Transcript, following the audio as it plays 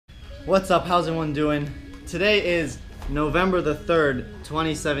What's up? How's everyone doing? Today is November the 3rd,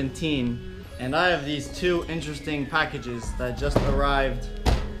 2017, and I have these two interesting packages that just arrived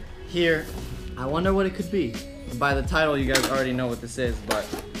here. I wonder what it could be. By the title, you guys already know what this is, but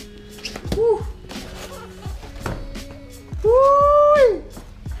whew. Woo!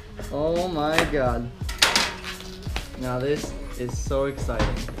 Oh my god. Now this is so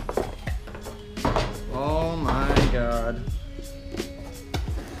exciting. Oh my god.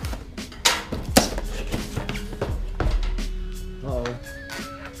 Uh-oh.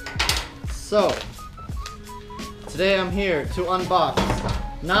 So, today I'm here to unbox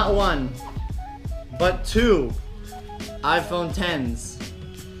not one, but two iPhone 10s.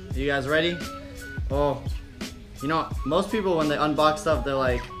 Are you guys ready? Oh, you know, most people when they unbox stuff, they're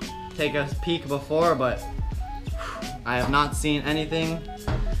like, take a peek before, but I have not seen anything.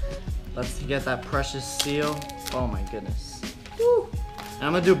 Let's get that precious seal. Oh my goodness. Woo. And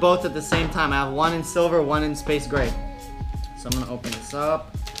I'm gonna do both at the same time. I have one in silver, one in space gray. So I'm gonna open this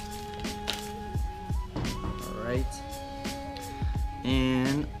up. All right.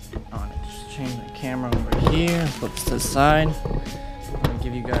 And I'm gonna just change the camera over here. Put this to the side. I'm gonna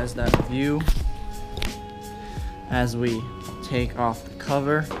give you guys that view as we take off the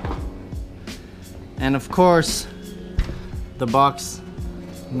cover. And of course, the box,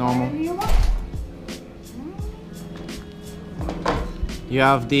 normal. You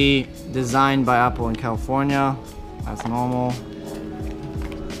have the design by Apple in California. That's normal.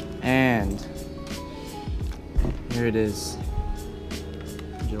 And here it is.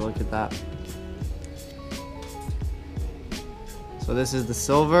 Would you look at that? So this is the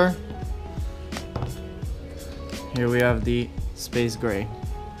silver. Here we have the space gray.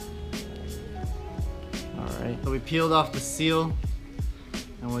 Alright, so we peeled off the seal.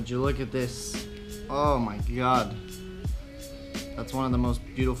 And would you look at this? Oh my god. That's one of the most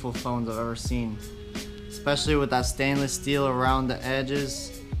beautiful phones I've ever seen. Especially with that stainless steel around the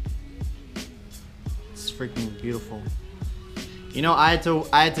edges. It's freaking beautiful. You know, I had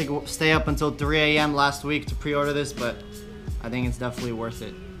to stay up until 3 a.m. last week to pre-order this, but I think it's definitely worth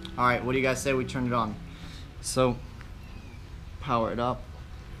it. Alright, what do you guys say we turn it on? So, power it up.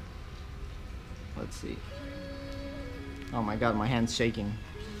 Let's see. Oh my god, my hand's shaking.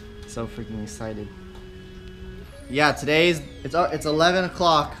 So freaking excited. Yeah, it's 11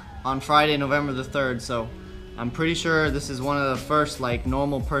 o'clock on Friday, November the 3rd, so I'm pretty sure this is one of the first like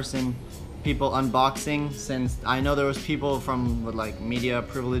normal person people unboxing, since I know there was people from with like media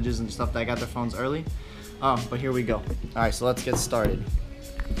privileges and stuff that got their phones early. But here we go. Alright, so let's get started.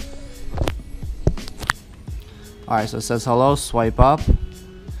 Alright, so it says hello, swipe up.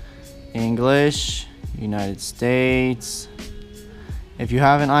 English, United States. If you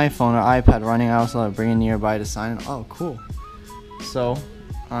have an iPhone or iPad running outside, bring it nearby to sign in. Oh, cool. So,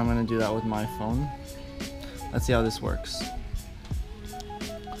 I'm gonna do that with my phone. Let's see how this works.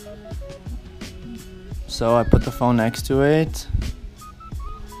 So, I put the phone next to it.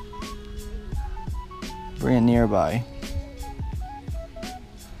 Bring it nearby.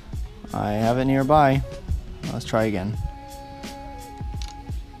 I have it nearby. Let's try again.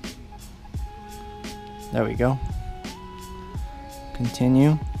 There we go.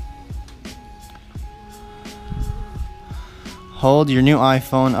 Continue. Hold your new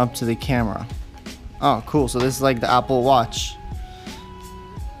iPhone up to the camera. Oh, cool. So this is like the Apple Watch.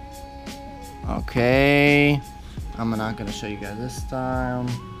 Okay. I'm not gonna show you guys this time.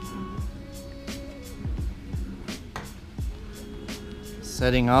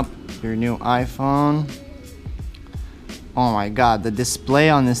 Setting up your new iPhone. Oh my god, the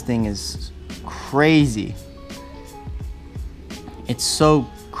display on this thing is crazy. It's so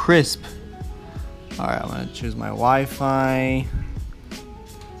crisp. Alright, I'm gonna choose my Wi-Fi.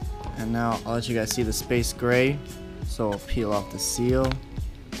 And now I'll let you guys see the space gray. So I'll peel off the seal.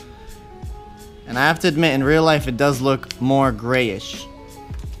 And I have to admit, in real life it does look more grayish.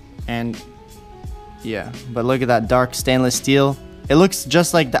 And yeah, but look at that dark stainless steel. It looks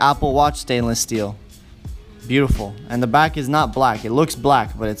just like the Apple Watch stainless steel. Beautiful. And the back is not black. It looks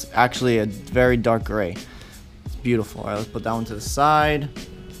black, but it's actually a very dark gray. It's beautiful. Alright, let's put that one to the side.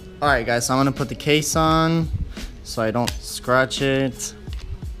 Alright guys, so I'm gonna put the case on so I don't scratch it.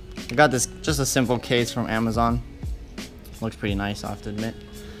 I got this, just a simple case from Amazon. Looks pretty nice, I have to admit.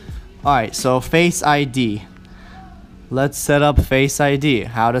 Alright, so Face ID. Let's set up Face ID.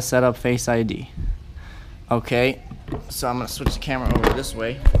 How to set up Face ID. Okay, so I'm gonna switch the camera over this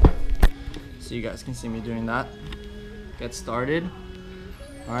way so you guys can see me doing that. Get started.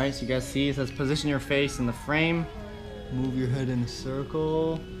 Alright, so you guys see it says position your face in the frame. Move your head in a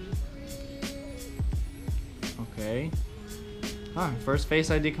circle. Okay. Alright, first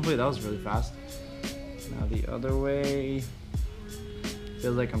Face ID complete. That was really fast. Now the other way.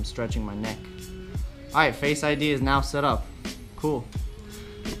 Feels like I'm stretching my neck. Alright, Face ID is now set up. Cool.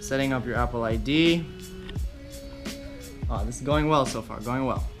 Setting up your Apple ID. Oh, this is going well so far, going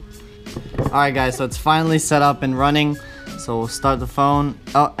well. Alright guys, so it's finally set up and running. So we'll start the phone.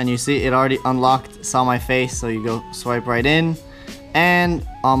 Oh, and you see it already unlocked, saw my face, so you go swipe right in. And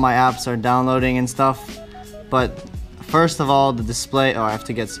all my apps are downloading and stuff. But first of all, the display, oh, I have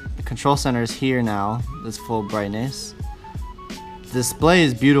to get, the control center is here now. This full brightness. The display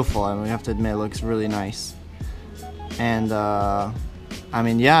is beautiful, I mean, we have to admit it looks really nice. And I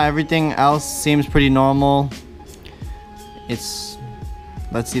mean, yeah, everything else seems pretty normal. It's,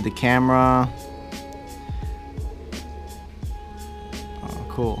 let's see the camera. Oh,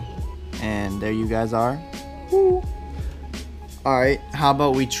 cool. And there you guys are. Woo. Alright, how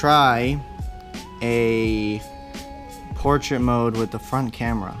about we try a portrait mode with the front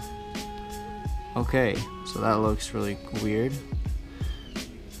camera. Okay, so that looks really weird.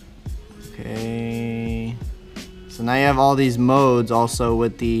 Okay, so now you have all these modes also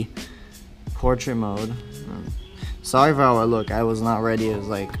with the portrait mode. Sorry for how I look, I was not ready. It was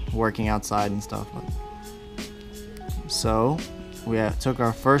like working outside and stuff. So we took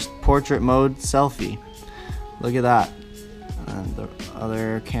our first portrait mode selfie. Look at that. And the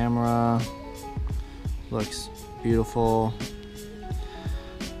other camera looks beautiful.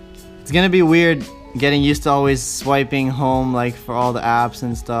 It's gonna be weird getting used to always swiping home like for all the apps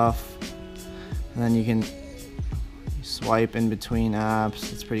and stuff. And then you can swipe in between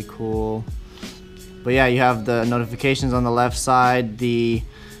apps. It's pretty cool. But yeah, you have the notifications on the left side, the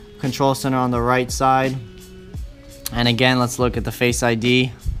control center on the right side. And again, let's look at the Face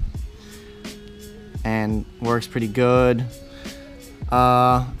ID. And works pretty good.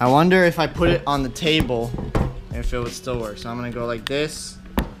 I wonder if I put it on the table, if it would still work. So I'm gonna go like this.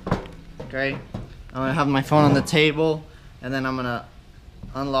 Okay. I'm gonna have my phone on the table, and then I'm gonna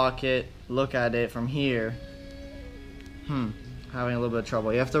unlock it, look at it from here. Having a little bit of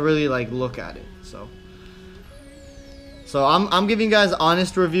trouble. You have to really like look at it. So I'm giving you guys an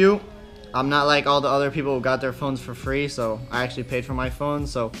honest review. I'm not like all the other people who got their phones for free, so I actually paid for my phone.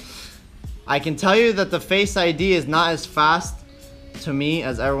 So I can tell you that the Face ID is not as fast to me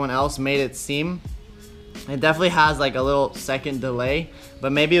as everyone else made it seem. It definitely has like a little second delay,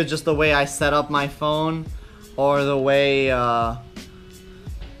 but maybe it was just the way I set up my phone, or the way I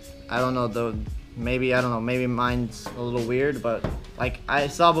don't know, maybe mine's a little weird. But like I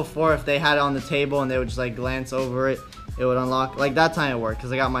saw before, if they had it on the table and they would just like glance over it, it would unlock. Like that time it worked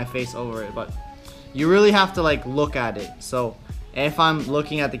because I got my face over it. But you really have to like look at it. So if I'm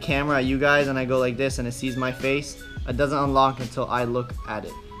looking at the camera at you guys and I go like this and it sees my face, it doesn't unlock until I look at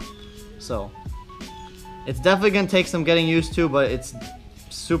it. So it's definitely gonna take some getting used to, but it's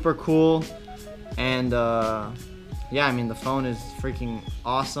super cool. And yeah, I mean, the phone is freaking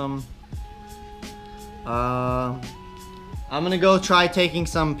awesome. I'm gonna go try taking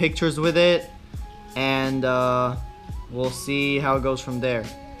some pictures with it, and we'll see how it goes from there,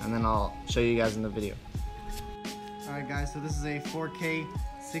 and then I'll show you guys in the video. Alright guys, so this is a 4K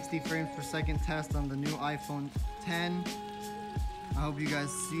 60 frames per second test on the new iPhone 10. I hope you guys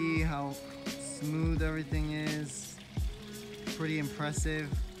see how smooth everything is. Pretty impressive.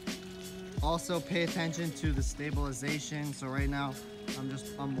 Also pay attention to the stabilization. So right now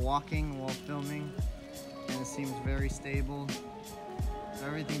I'm walking while filming, and it seems very stable.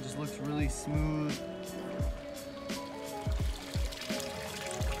 Everything just looks really smooth.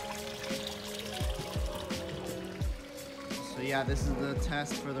 So yeah, this is the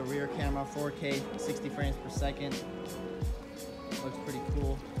test for the rear camera, 4K 60 frames per second. Looks pretty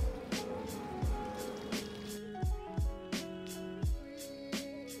cool.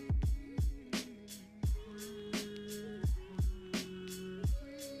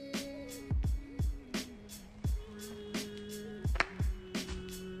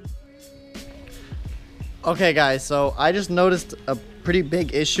 Okay guys, so I just noticed a pretty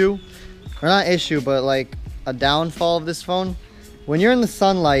big issue, or not issue, but like a downfall of this phone. When you're in the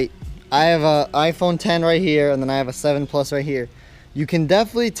sunlight, I have a iPhone 10 right here, and then I have a 7 Plus right here. You can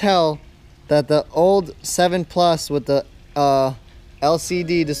definitely tell that the old 7 Plus with the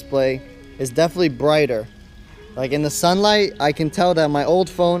LCD display is definitely brighter. Like in the sunlight, I can tell that my old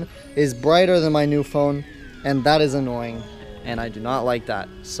phone is brighter than my new phone, and that is annoying, and I do not like that.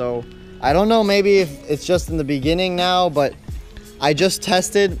 So I don't know, maybe if it's just in the beginning now, but I just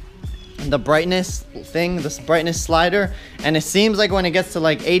tested the brightness thing, this brightness slider, and it seems like when it gets to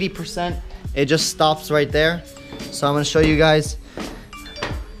like 80%, it just stops right there. So I'm gonna show you guys.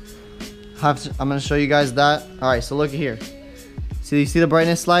 I'm gonna show you guys that. All right, so look here. So you see the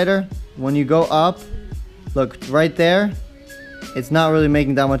brightness slider? When you go up, look right there, it's not really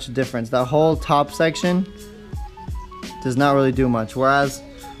making that much difference. That whole top section does not really do much. Whereas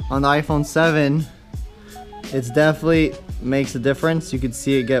on the iPhone 7, it's definitely makes a difference. You can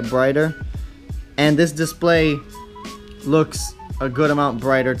see it get brighter. And this display looks a good amount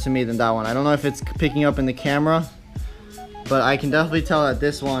brighter to me than that one. I don't know if it's picking up in the camera, but I can definitely tell that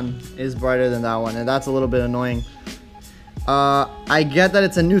this one is brighter than that one, and that's a little bit annoying. I get that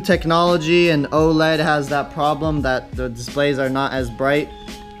it's a new technology and OLED has that problem that the displays are not as bright,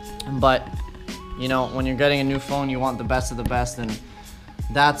 but you know, when you're getting a new phone, you want the best of the best, and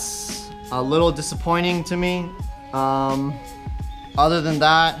that's a little disappointing to me. Other than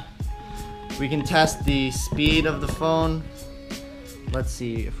that, we can test the speed of the phone. Let's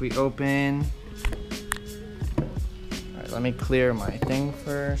see if we open. All right, let me clear my thing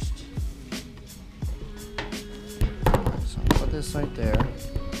first. So I'll put this right there.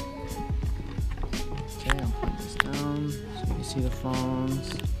 Okay, I'll put this down so you can see the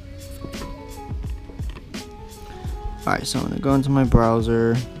phones. All right, so I'm gonna go into my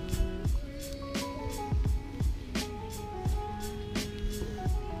browser.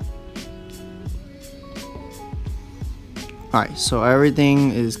 Alright, so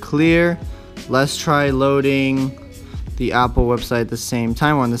everything is clear. Let's try loading the Apple website at the same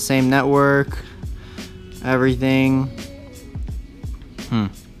time. We're on the same network. Everything.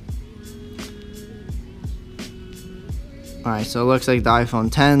 Alright, so it looks like the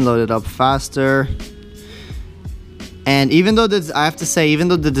iPhone 10 loaded up faster. And even though I have to say, even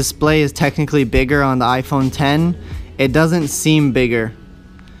though the display is technically bigger on the iPhone 10, it doesn't seem bigger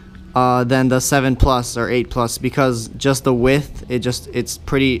than the 7 Plus or 8 Plus, because just the width,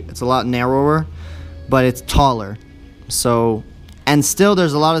 it's a lot narrower, but it's taller. So, and still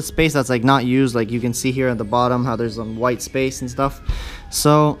there's a lot of space that's like not used, like you can see here at the bottom how there's some white space and stuff.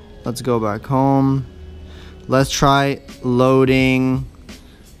 So let's go back home. Let's try loading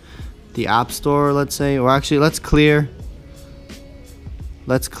the App Store, let's say, or actually let's clear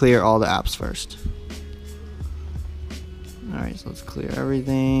all the apps first. Alright, so let's clear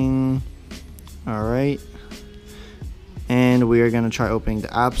everything. Alright. And we are going to try opening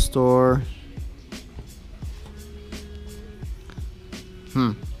the App Store.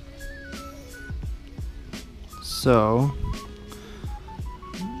 So,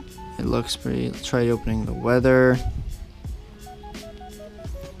 it looks pretty. Let's try opening the weather.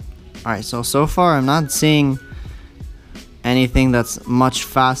 Alright, so far I'm not seeing anything that's much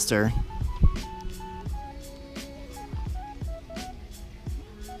faster.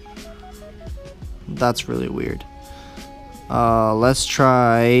 That's really weird. Let's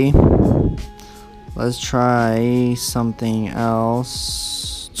try something else.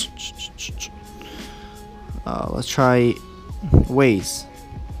 Let's try Waze.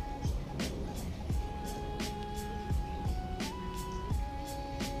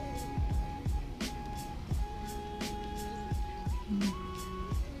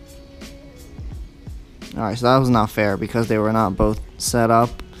 Alright, so that was not fair because they were not both set up.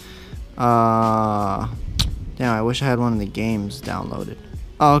 Damn, I wish I had one of the games downloaded.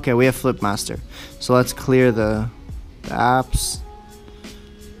 Oh, okay, we have Flipmaster. So let's clear the apps.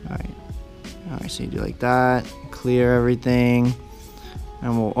 Alright, so you do like that. Clear everything.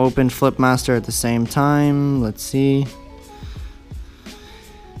 And we'll open Flipmaster at the same time. Let's see.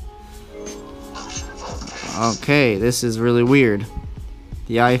 Okay, this is really weird.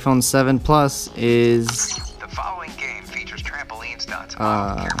 The iPhone 7 Plus is... The following game features trampoline stunts.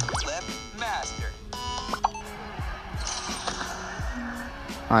 Flipmaster.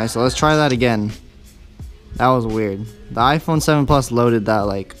 Alright, so let's try that again. That was weird. The iPhone 7 Plus loaded that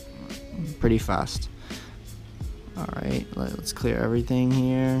like pretty fast. Alright, let's clear everything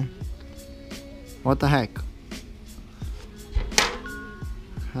here. What the heck?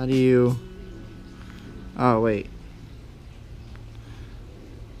 How do you... Oh, wait.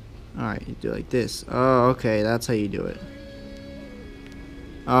 Alright, you do like this. Oh, okay, that's how you do it.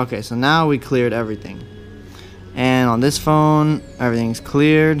 Okay, so now we cleared everything. And on this phone, everything's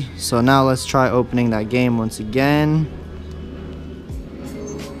cleared. So now let's try opening that game once again.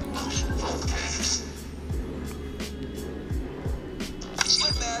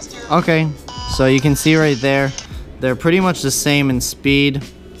 Okay, so you can see right there, they're pretty much the same in speed.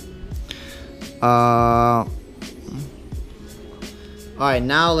 Alright,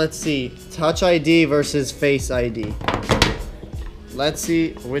 now let's see. Touch ID versus Face ID. Let's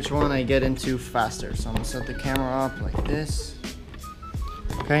see which one I get into faster. So I'm going to set the camera up like this.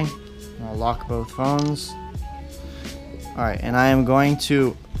 Okay, I'll lock both phones. Alright, and I am going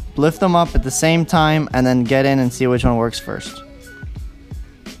to lift them up at the same time and then get in and see which one works first.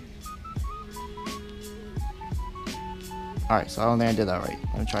 Alright, so I don't think I did that right.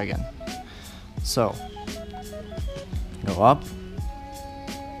 Let me try again. So, go up.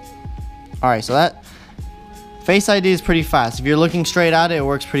 Alright, so that Face ID is pretty fast. If you're looking straight at it, it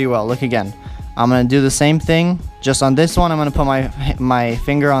works pretty well. Look again. I'm going to do the same thing. Just on this one, I'm going to put my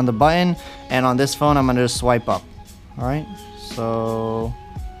finger on the button. And on this phone, I'm going to just swipe up. Alright, so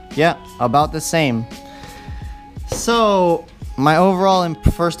yeah, about the same. So, my overall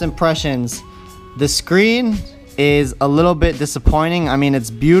first impressions. The screen is a little bit disappointing. I mean, it's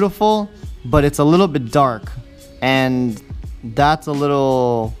beautiful, but it's a little bit dark. And that's a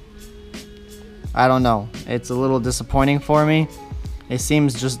little... I don't know. It's a little disappointing for me. It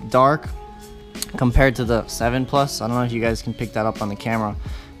seems just dark compared to the 7 Plus. I don't know if you guys can pick that up on the camera,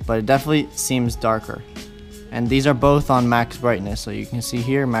 but it definitely seems darker. And these are both on max brightness. So you can see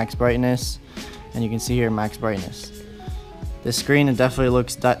here max brightness, and you can see here max brightness. This screen, it definitely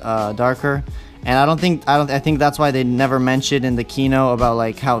looks darker. And I think that's why they never mentioned in the keynote about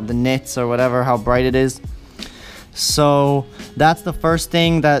like how the nits or whatever, how bright it is. So that's the first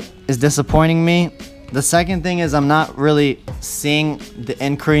thing that is disappointing me. The second thing is I'm not really seeing the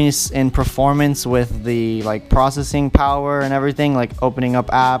increase in performance with the like processing power and everything, like opening up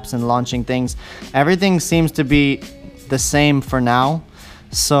apps and launching things. Everything seems to be the same for now.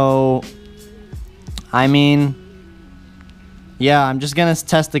 So I mean, yeah, I'm just gonna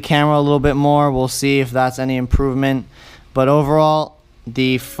test the camera a little bit more. We'll see if that's any improvement. But overall,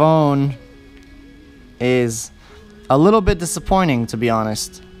 the phone is a little bit disappointing, to be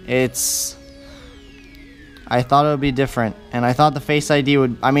honest. I thought it would be different, and I thought the Face ID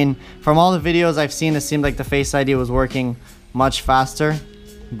would, I mean, from all the videos I've seen, it seemed like the Face ID was working much faster,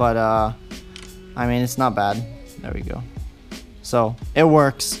 but I mean, it's not bad. There we go. So it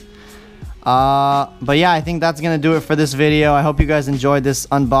works. But yeah, I think that's gonna do it for this video. I hope you guys enjoyed this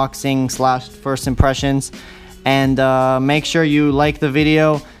unboxing / first impressions, and make sure you like the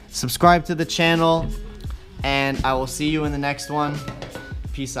video, subscribe to the channel, and I will see you in the next one.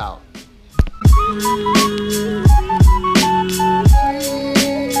 Peace out.